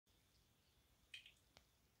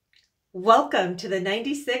Welcome to the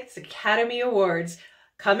 96th Academy Awards,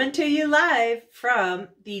 coming to you live from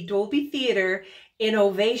the Dolby Theater in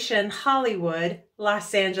Ovation, Hollywood,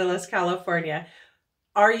 Los Angeles, California.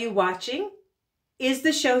 Are you watching? Is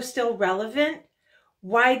the show still relevant?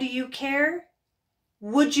 Why do you care?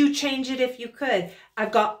 Would you change it if you could?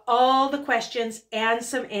 I've got all the questions and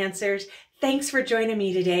some answers. Thanks for joining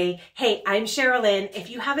me today. Hey, I'm Sherilyn. If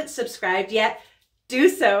you haven't subscribed yet, do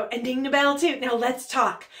so and ding the bell too. Now let's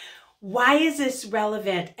talk. Why is this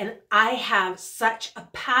relevant? And I have such a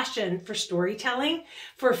passion for storytelling,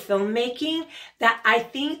 for filmmaking, that I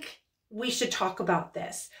think we should talk about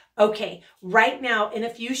this. Okay, right now, in a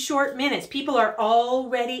few short minutes, people are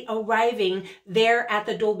already arriving there at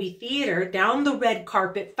the Dolby Theater, down the red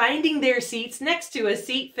carpet, finding their seats next to a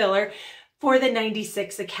seat filler for the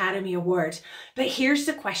 96th Academy Awards. But here's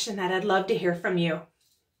the question that I'd love to hear from you.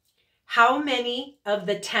 How many of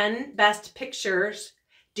the 10 best pictures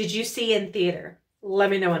did you see in theater? Let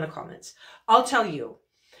me know in the comments. I'll tell you.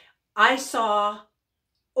 I saw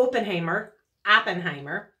Oppenheimer.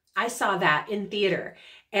 I saw that in theater,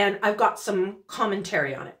 and I've got some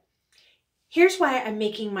commentary on it. Here's why I'm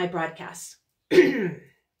making my broadcasts.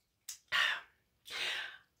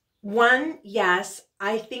 One, yes,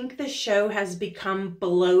 I think the show has become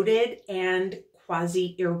bloated and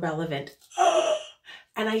quasi-irrelevant.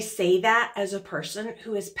 And I say that as a person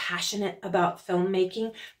who is passionate about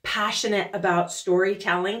filmmaking, passionate about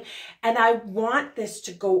storytelling, and I want this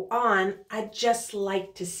to go on. I'd just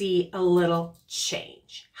like to see a little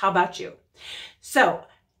change. How about you? So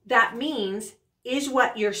that means, is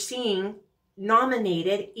what you're seeing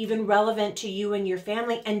nominated even relevant to you and your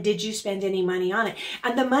family? And did you spend any money on it?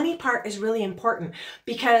 And the money part is really important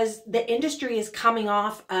because the industry is coming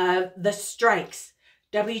off of the strikes,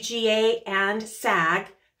 WGA and SAG,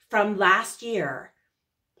 from last year.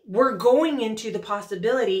 We're going into the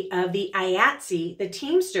possibility of the IATSE, the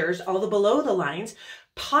Teamsters, all the below the lines,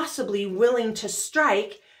 possibly willing to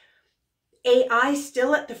strike. AI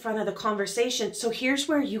still at the front of the conversation. So here's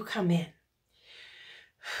where you come in.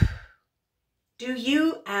 Do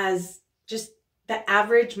you, as just the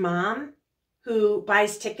average mom who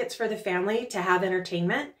buys tickets for the family to have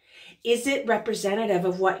entertainment, is it representative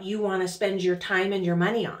of what you want to spend your time and your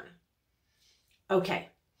money on? Okay,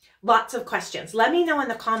 lots of questions. Let me know in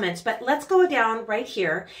the comments, but let's go down right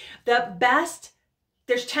here.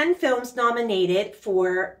 There's 10 films nominated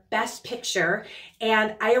for Best Picture,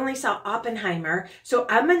 and I only saw Oppenheimer. So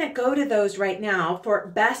I'm going to go to those right now for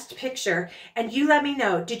Best Picture, and you let me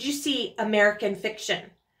know. Did you see American Fiction,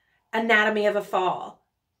 Anatomy of a Fall,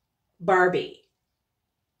 Barbie?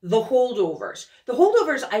 The Holdovers. The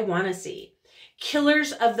Holdovers I want to see.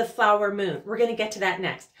 Killers of the Flower Moon. We're going to get to that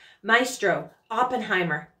next. Maestro,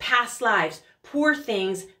 Oppenheimer, Past Lives, Poor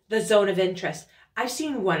Things, The Zone of Interest. I've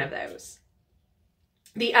seen one of those.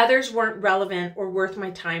 The others weren't relevant or worth my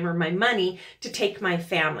time or my money to take my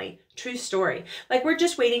family. True story. Like, we're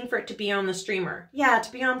just waiting for it to be on the streamer. Yeah,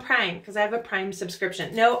 to be on Prime, because I have a Prime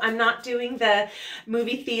subscription. No, I'm not doing the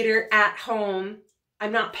movie theater at home.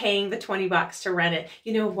 I'm not paying the $20 to rent it.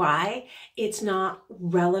 You know why? It's not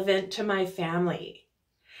relevant to my family.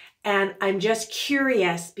 And I'm just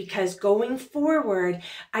curious because going forward,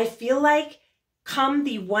 I feel like come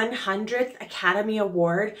the 100th Academy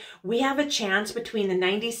Award, we have a chance between the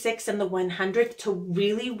 96th and the 100th to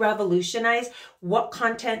really revolutionize what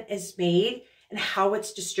content is made and how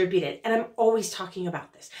it's distributed. And I'm always talking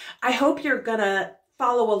about this. I hope you're gonna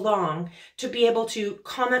follow along to be able to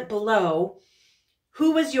comment below.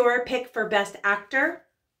 Who was your pick for Best Actor?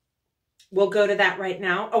 We'll go to that right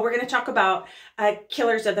now. Oh, we're going to talk about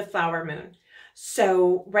Killers of the Flower Moon.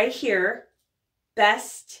 So right here,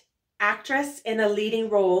 Best Actress in a Leading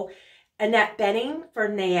Role, Annette Bening for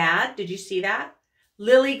Naiad. Did you see that?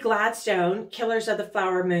 Lily Gladstone, Killers of the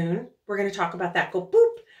Flower Moon. We're going to talk about that. Go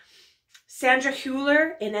boop. Sandra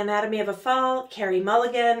Hüller in Anatomy of a Fall, Carey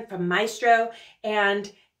Mulligan from Maestro, and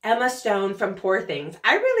Emma Stone from Poor Things.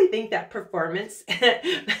 I really think that performance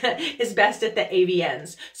is best at the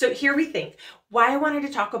AVNs. So here we think. Why I wanted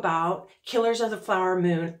to talk about Killers of the Flower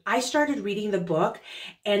Moon. I started reading the book,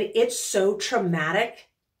 and it's so traumatic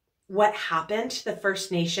what happened to the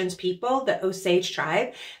First Nations people, the Osage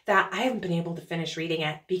tribe, that I haven't been able to finish reading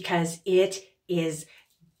it because it is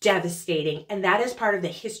devastating. And that is part of the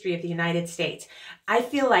history of the United States. I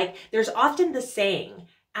feel like there's often the saying,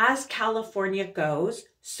 as California goes,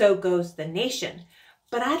 so goes the nation.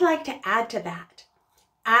 But I'd like to add to that.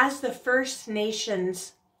 As the First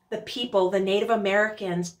Nations the people, the Native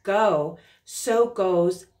Americans, go, so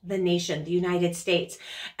goes the nation, the United States.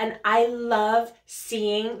 And I love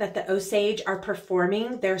seeing that the Osage are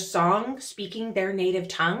performing their song, speaking their native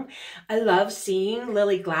tongue. I love seeing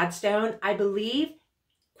Lily Gladstone. I believe,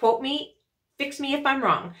 quote me, fix me if I'm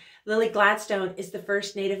wrong, Lily Gladstone is the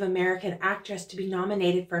first Native American actress to be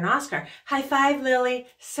nominated for an Oscar. High five, Lily.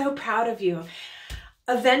 So proud of you.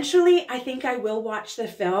 Eventually, I think I will watch the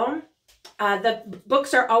film. The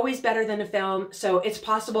books are always better than a film, so it's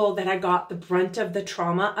possible that I got the brunt of the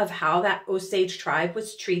trauma of how that Osage tribe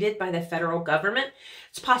was treated by the federal government.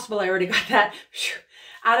 It's possible I already got that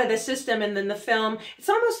out of the system, and then the film, it's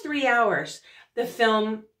almost 3 hours. The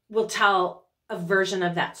film will tell a version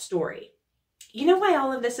of that story. You know why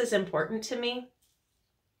all of this is important to me?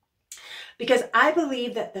 Because I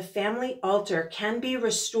believe that the family altar can be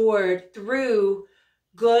restored through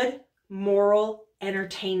good moral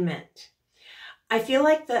entertainment. I feel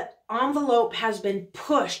like the envelope has been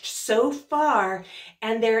pushed so far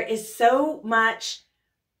and there is so much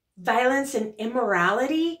violence and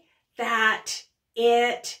immorality that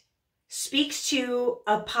it speaks to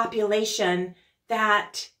a population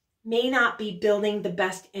that may not be building the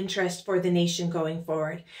best interest for the nation going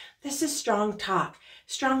forward. This is strong talk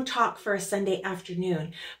for a Sunday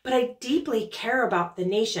afternoon, but I deeply care about the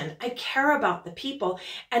nation. I care about the people,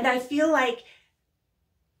 and I feel like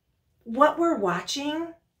what we're watching,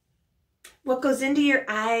 what goes into your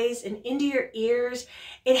eyes and into your ears,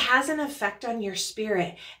 it has an effect on your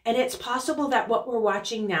spirit. And it's possible that what we're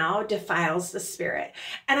watching now defiles the spirit.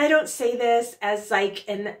 And I don't say this as like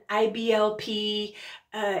an IBLP.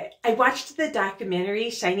 I watched the documentary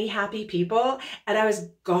Shiny Happy People and I was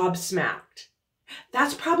gobsmacked.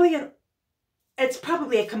 That's probably it's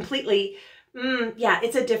probably a completely,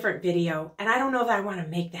 it's a different video. And I don't know if I want to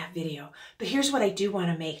make that video, but here's what I do want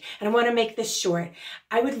to make. And I want to make this short.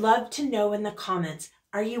 I would love to know in the comments,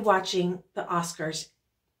 are you watching the Oscars?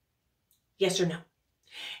 Yes or no?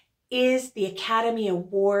 Is the Academy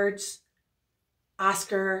Awards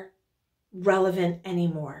Oscar relevant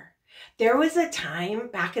anymore? There was a time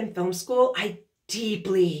back in film school, I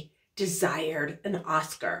deeply desired an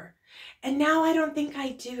Oscar. And now I don't think I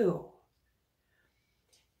do.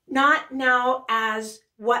 Not now as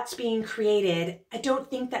what's being created. I don't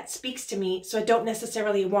think that speaks to me, so I don't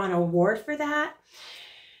necessarily want an award for that.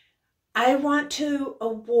 I want to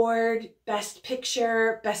award Best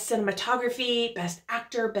Picture, Best Cinematography, Best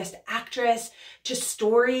Actor, Best Actress to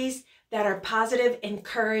stories that are positive,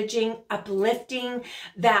 encouraging, uplifting,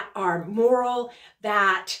 that are moral,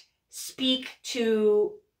 that speak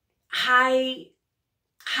to high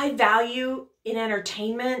value in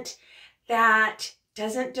entertainment, that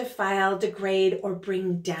doesn't defile, degrade, or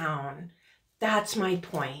bring down. That's my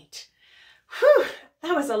point. Whew,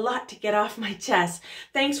 that was a lot to get off my chest.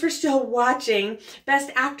 Thanks for still watching.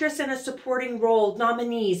 Best Actress in a Supporting Role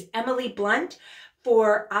nominees: Emily Blunt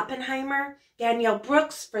for Oppenheimer, Danielle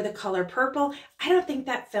Brooks for The Color Purple. I don't think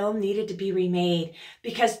that film needed to be remade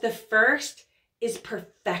because the first is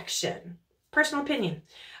perfection. Personal opinion.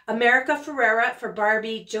 America Ferrera for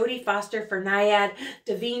Barbie, Jodie Foster for Nyad,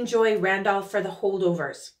 Davine Joy Randolph for The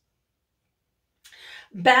Holdovers.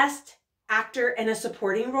 Best Actor in a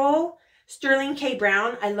Supporting Role, Sterling K.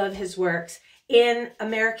 Brown, I love his works. In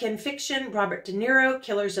American Fiction, Robert De Niro,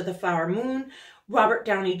 Killers of the Flower Moon, Robert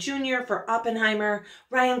Downey Jr. for Oppenheimer,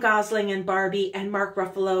 Ryan Gosling in Barbie, and Mark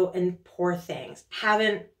Ruffalo in Poor Things.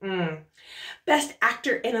 Best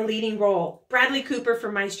Actor in a Leading Role, Bradley Cooper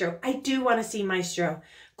for Maestro. I do want to see Maestro.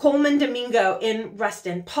 Coleman Domingo in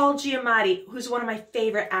Rustin. Paul Giamatti, who's one of my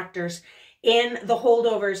favorite actors, in The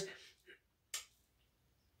Holdovers.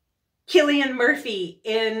 Cillian Murphy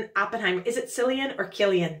in Oppenheimer. Is it Cillian or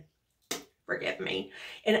Killian? Forgive me.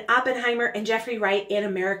 In Oppenheimer, and Jeffrey Wright in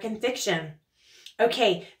American Fiction.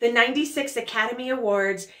 Okay, the 96 Academy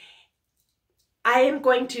Awards. I am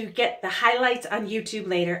going to get the highlights on YouTube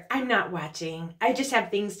later. I'm not watching. I just have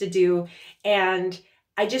things to do. And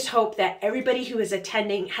I just hope that everybody who is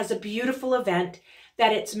attending has a beautiful event,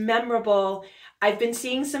 that it's memorable. I've been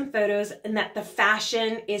seeing some photos and that the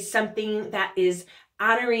fashion is something that is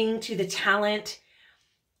honoring to the talent.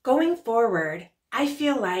 Going forward, I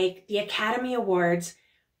feel like the Academy Awards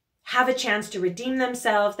have a chance to redeem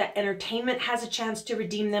themselves, that entertainment has a chance to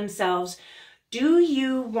redeem themselves. Do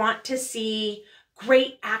you want to see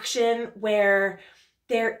great action where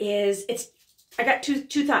there is, I got two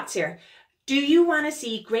thoughts here. Do you want to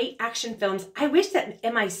see great action films? I wish that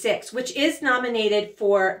MI6, which is nominated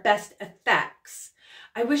for Best Effects,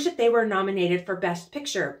 I wish that they were nominated for Best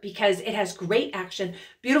Picture because it has great action,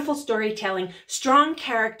 beautiful storytelling, strong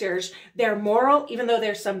characters. They're moral, even though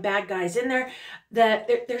there's some bad guys in there.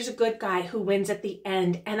 There's a good guy who wins at the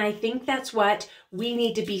end. And I think that's what we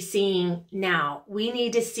need to be seeing now. We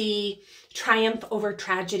need to see triumph over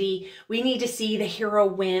tragedy. We need to see the hero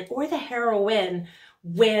win or the heroine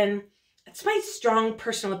win. That's my strong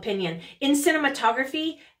personal opinion. In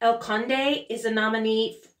cinematography, El Conde is a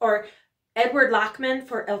nominee, or Edward Lachman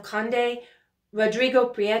for El Conde, Rodrigo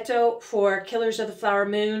Prieto for Killers of the Flower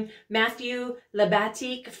Moon, Matthew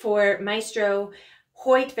Libatique for Maestro,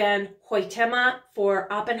 Hoyt van Hoytema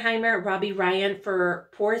for Oppenheimer, Robbie Ryan for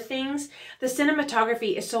Poor Things. The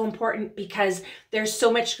cinematography is so important because there's so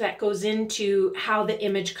much that goes into how the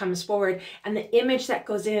image comes forward, and the image that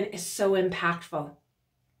goes in is so impactful.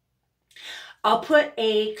 I'll put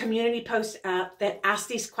a community post up that asks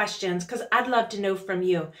these questions because I'd love to know from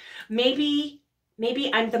you. Maybe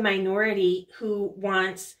I'm the minority who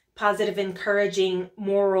wants positive, encouraging,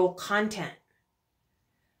 moral content.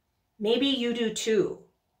 Maybe you do too.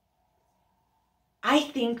 I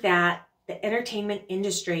think that the entertainment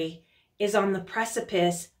industry is on the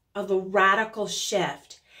precipice of a radical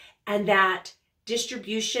shift, and that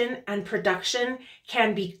distribution and production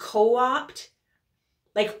can be co-opted.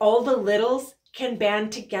 Like all the littles can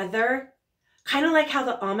band together, kind of like how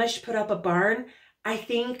the Amish put up a barn. I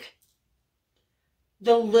think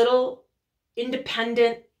the little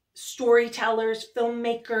independent storytellers,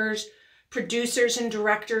 filmmakers, producers and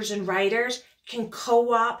directors and writers can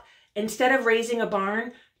co-op, instead of raising a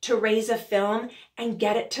barn, to raise a film and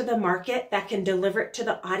get it to the market that can deliver it to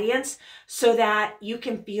the audience so that you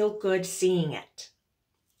can feel good seeing it.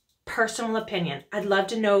 Personal opinion. I'd love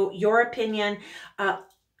to know your opinion.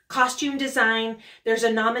 Costume design. There's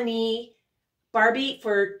a nominee, Barbie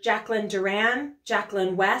for Jacqueline Duran,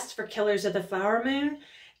 Jacqueline West for Killers of the Flower Moon,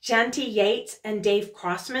 Janty Yates and Dave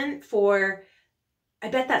Crossman for, I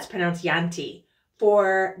bet that's pronounced Yanti,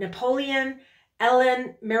 for Napoleon,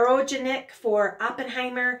 Ellen Mirojenik for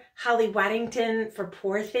Oppenheimer, Holly Waddington for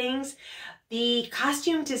Poor Things. The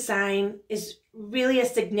costume design is really a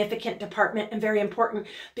significant department and very important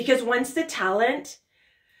because once the talent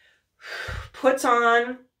puts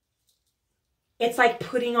on, it's like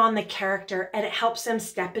putting on the character, and it helps them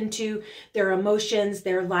step into their emotions,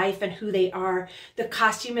 their life, and who they are. The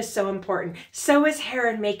costume is so important. So is hair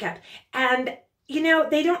and makeup. And you know,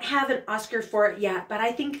 they don't have an Oscar for it yet, but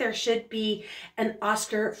I think there should be an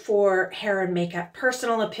Oscar for hair and makeup.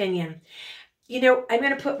 Personal opinion. You know, I'm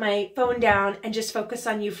going to put my phone down and just focus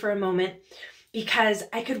on you for a moment because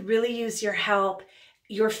I could really use your help,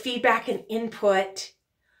 your feedback and input.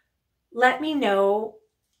 Let me know,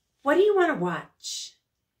 what do you want to watch?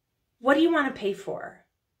 What do you want to pay for?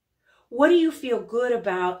 What do you feel good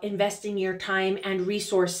about investing your time and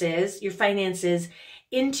resources, your finances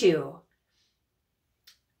into?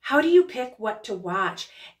 How do you pick what to watch?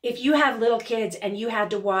 If you have little kids and you had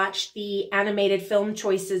to watch the animated film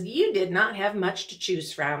choices, you did not have much to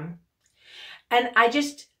choose from. And I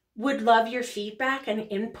just would love your feedback and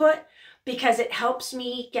input because it helps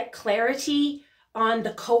me get clarity on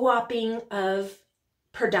the co-oping of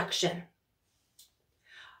production.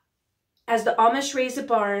 As the Amish raise a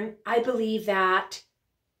barn, I believe that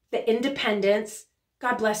the independents,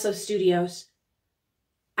 God bless those studios,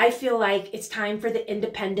 I feel like it's time for the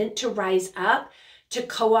independent to rise up, to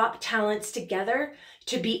co-op talents together,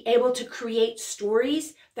 to be able to create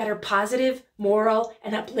stories that are positive, moral,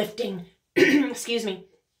 and uplifting. Excuse me.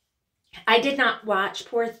 I did not watch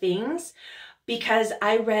Poor Things because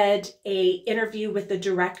I read an interview with the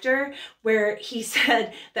director where he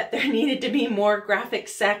said that there needed to be more graphic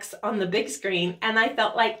sex on the big screen. And I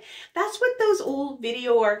felt like that's what those old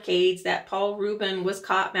video arcades that Paul Rubin was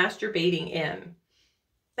caught masturbating in.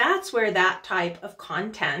 That's where that type of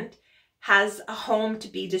content has a home to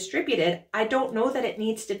be distributed. I don't know that it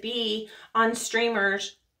needs to be on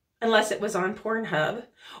streamers unless it was on Pornhub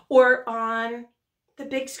or on the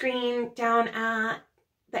big screen down at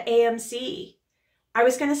the AMC. I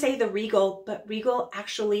was going to say the Regal, but Regal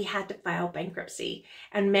actually had to file bankruptcy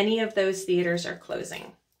and many of those theaters are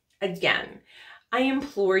closing. Again, I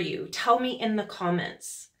implore you, tell me in the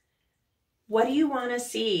comments, what do you want to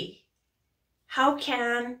see? How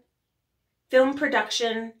can film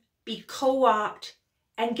production be co-opted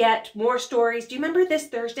and get more stories? Do you remember this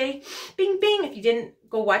Thursday? Bing, bing. If you didn't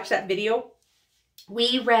go watch that video,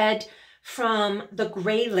 we read from The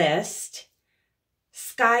Gray List,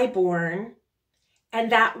 Skyborn, and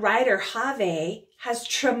that writer, Have, has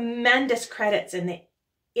tremendous credits in the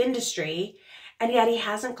industry, and yet he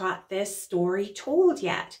hasn't got this story told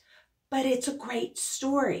yet. But it's a great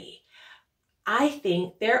story. I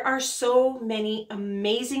think there are so many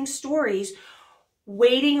amazing stories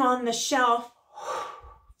waiting on the shelf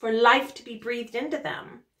for life to be breathed into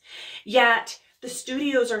them. Yet the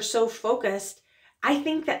studios are so focused, I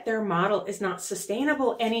think that their model is not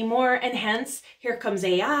sustainable anymore. And hence, here comes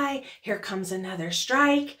AI, here comes another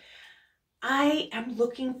strike. I am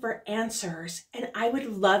looking for answers, and I would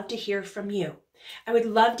love to hear from you. I would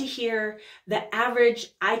love to hear the average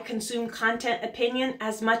I consume content opinion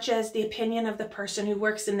as much as the opinion of the person who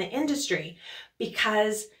works in the industry,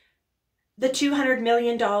 because the $200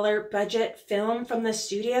 million budget film from the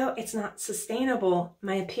studio, it's not sustainable,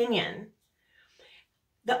 my opinion.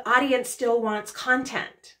 The audience still wants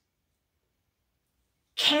content.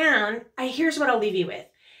 Here's what I'll leave you with.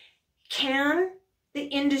 Can the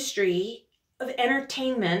industry of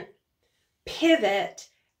entertainment pivot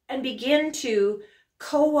and begin to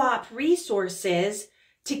co-op resources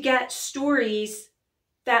to get stories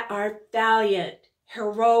that are valiant,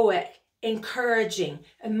 heroic, encouraging,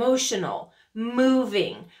 emotional,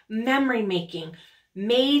 moving, memory-making,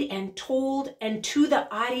 made and told and to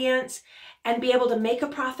the audience, and be able to make a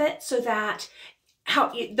profit so that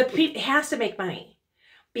it has to make money,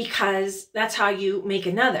 because that's how you make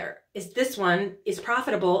another, is this one is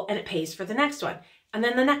profitable and it pays for the next one, and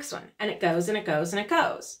then the next one, and it goes and it goes and it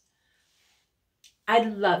goes.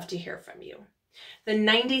 I'd love to hear from you. The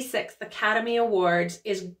 96th Academy Awards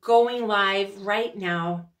is going live right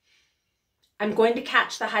now. I'm going to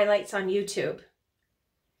catch the highlights on YouTube.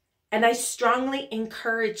 And I strongly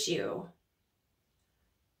encourage you,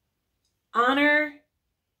 honor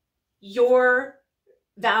your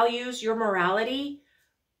values, your morality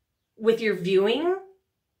with your viewing,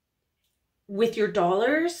 with your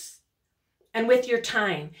dollars, and with your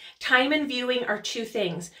time. Time and viewing are two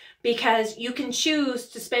things, because you can choose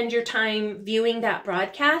to spend your time viewing that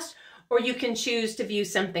broadcast, or you can choose to view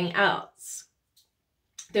something else.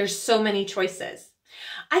 There's so many choices.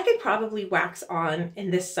 I could probably wax on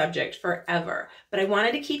in this subject forever, but I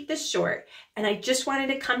wanted to keep this short, and I just wanted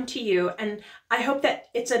to come to you, and I hope that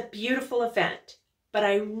it's a beautiful event, but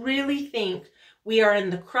I really think we are in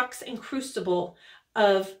the crux and crucible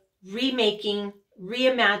of remaking,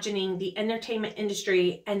 reimagining the entertainment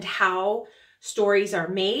industry and how stories are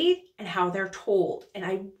made and how they're told, and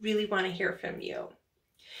I really want to hear from you.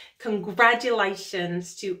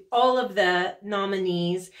 Congratulations to all of the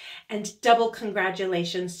nominees, and double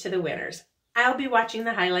congratulations to the winners. I'll be watching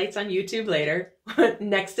the highlights on YouTube later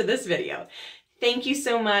next to this video. Thank you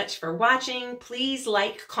so much for watching. Please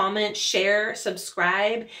like, comment, share,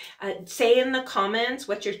 subscribe. Say in the comments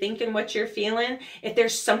what you're thinking, what you're feeling. If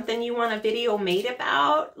there's something you want a video made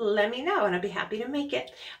about, let me know and I'll be happy to make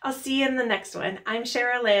it. I'll see you in the next one. I'm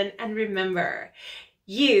Sherilyn, and remember,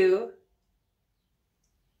 you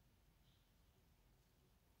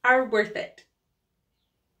are worth it.